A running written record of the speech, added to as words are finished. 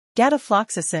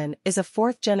Gatifloxacin is a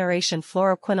fourth-generation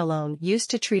fluoroquinolone used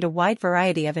to treat a wide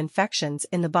variety of infections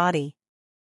in the body.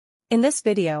 In this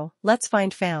video, let's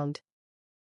found.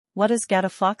 What is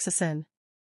gatifloxacin?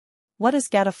 What is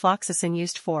gatifloxacin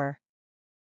used for?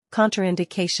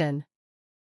 Contraindication.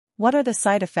 What are the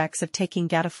side effects of taking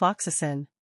gatifloxacin?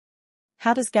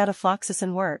 How does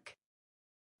gatifloxacin work?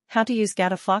 How to use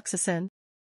gatifloxacin?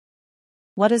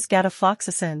 What is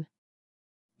gatifloxacin?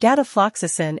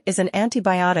 Gatifloxacin is an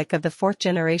antibiotic of the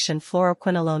fourth-generation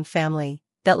fluoroquinolone family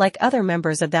that, like other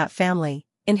members of that family,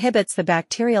 inhibits the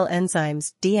bacterial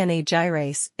enzymes DNA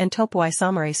gyrase and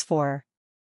topoisomerase IV.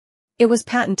 It was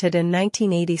patented in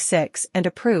 1986 and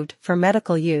approved for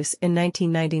medical use in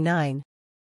 1999.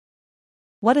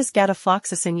 What is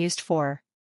gatifloxacin used for?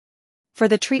 For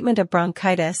the treatment of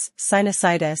bronchitis,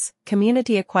 sinusitis,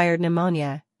 community-acquired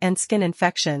pneumonia, and skin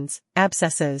infections,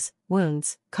 abscesses,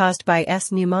 wounds, caused by S.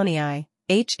 pneumoniae,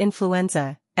 H.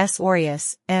 influenza, S.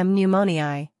 aureus, M.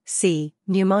 pneumoniae, C.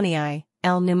 pneumoniae,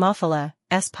 L. pneumophila,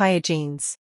 S.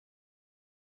 pyogenes.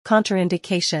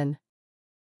 Contraindication.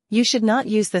 You should not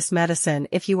use this medicine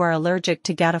if you are allergic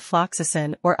to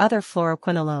gatifloxacin or other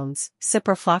fluoroquinolones,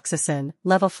 ciprofloxacin,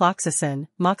 levofloxacin,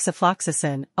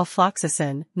 moxifloxacin,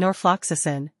 ofloxacin,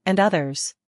 norfloxacin, and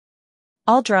others.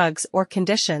 All drugs or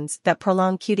conditions that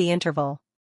prolong QT interval.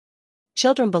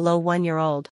 Children below 1 year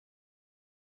old.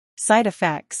 Side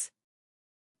effects.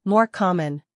 More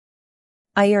common.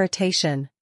 Eye irritation.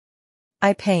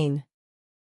 Eye pain.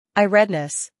 Eye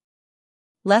redness.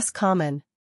 Less common.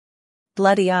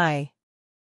 Bloody eye.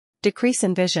 Decrease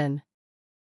in vision.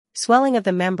 Swelling of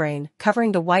the membrane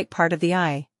covering the white part of the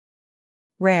eye.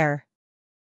 Rare.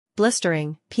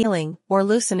 Blistering, peeling, or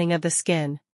loosening of the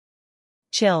skin.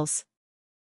 Chills.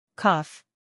 Cough.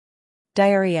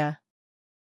 Diarrhea.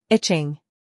 Itching.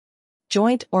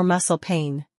 Joint or muscle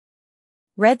pain.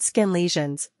 Red skin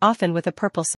lesions, often with a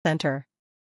purple center.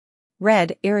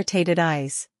 Red, irritated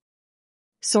eyes.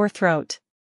 Sore throat.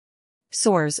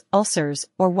 Sores, ulcers,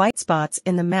 or white spots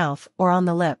in the mouth or on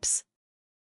the lips.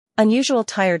 Unusual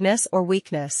tiredness or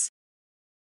weakness.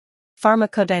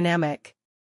 Pharmacodynamic.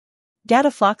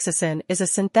 Gatifloxacin is a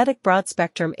synthetic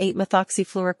broad-spectrum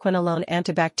 8-methoxyfluoroquinolone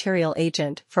antibacterial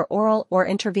agent for oral or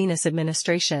intravenous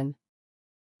administration.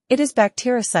 It is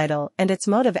bactericidal and its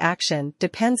mode of action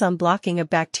depends on blocking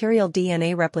of bacterial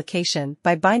DNA replication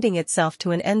by binding itself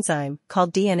to an enzyme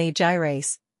called DNA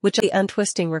gyrase, which is the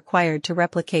untwisting required to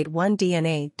replicate one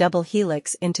DNA double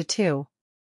helix into two.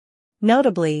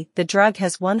 Notably, the drug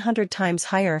has 100 times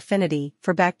higher affinity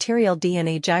for bacterial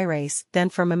DNA gyrase than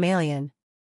for mammalian.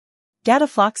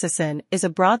 Gatifloxacin is a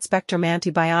broad-spectrum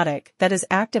antibiotic that is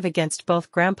active against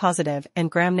both gram-positive and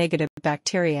gram-negative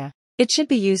bacteria. It should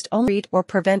be used only to treat or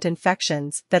prevent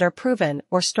infections that are proven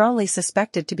or strongly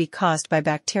suspected to be caused by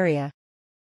bacteria.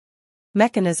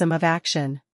 Mechanism of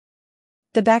action.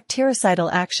 The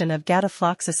bactericidal action of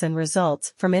gatifloxacin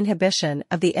results from inhibition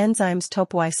of the enzymes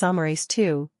topoisomerase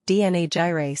II, DNA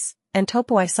gyrase, and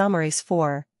topoisomerase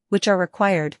IV, which are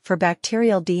required for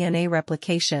bacterial DNA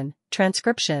replication,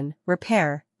 transcription,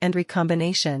 repair, and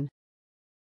recombination.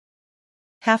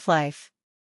 Half-life.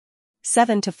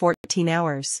 7 to 14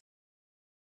 hours.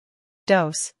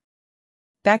 Dose.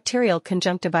 Bacterial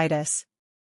conjunctivitis.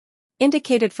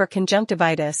 Indicated for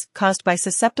conjunctivitis caused by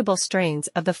susceptible strains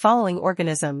of the following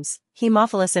organisms: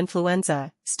 Haemophilus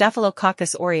influenza,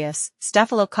 Staphylococcus aureus,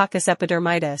 Staphylococcus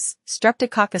epidermidis,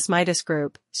 Streptococcus mitis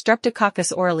group,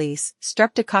 Streptococcus aureus,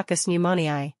 Streptococcus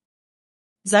pneumoniae.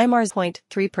 Zymar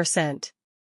 0.3%.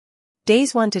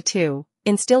 Days 1 to 2,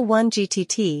 instill 1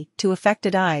 GTT to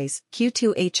affected eyes,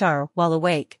 Q2HR while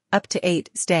awake, up to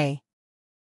 8 stay.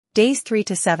 Days 3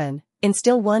 to 7,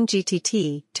 instill 1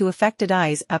 GTT to affected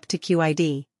eyes up to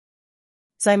QID.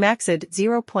 Zymaxid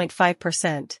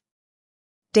 0.5%.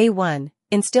 Day 1,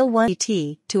 instill 1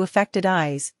 GTT to affected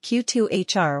eyes,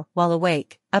 Q2HR while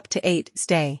awake, up to 8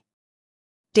 stay.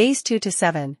 Days 2 to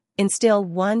 7, instill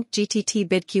 1 GTT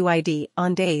bid QID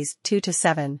on days 2 to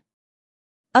 7.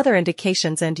 Other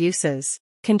indications and uses: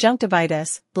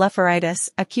 conjunctivitis, blepharitis,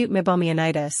 acute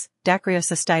meibomianitis,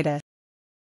 dacryocystitis.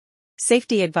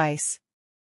 Safety advice.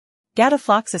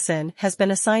 Gatifloxacin has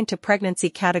been assigned to pregnancy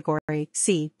category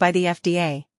C by the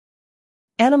FDA.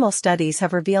 Animal studies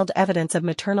have revealed evidence of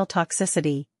maternal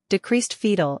toxicity, decreased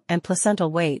fetal and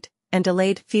placental weight, and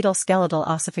delayed fetal skeletal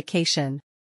ossification.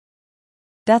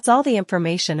 That's all the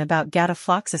information about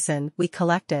gatifloxacin we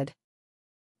collected.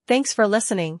 Thanks for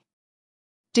listening.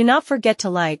 Do not forget to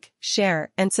like,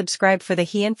 share, and subscribe for the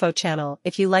HeInfo channel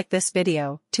if you like this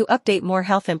video to update more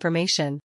health information.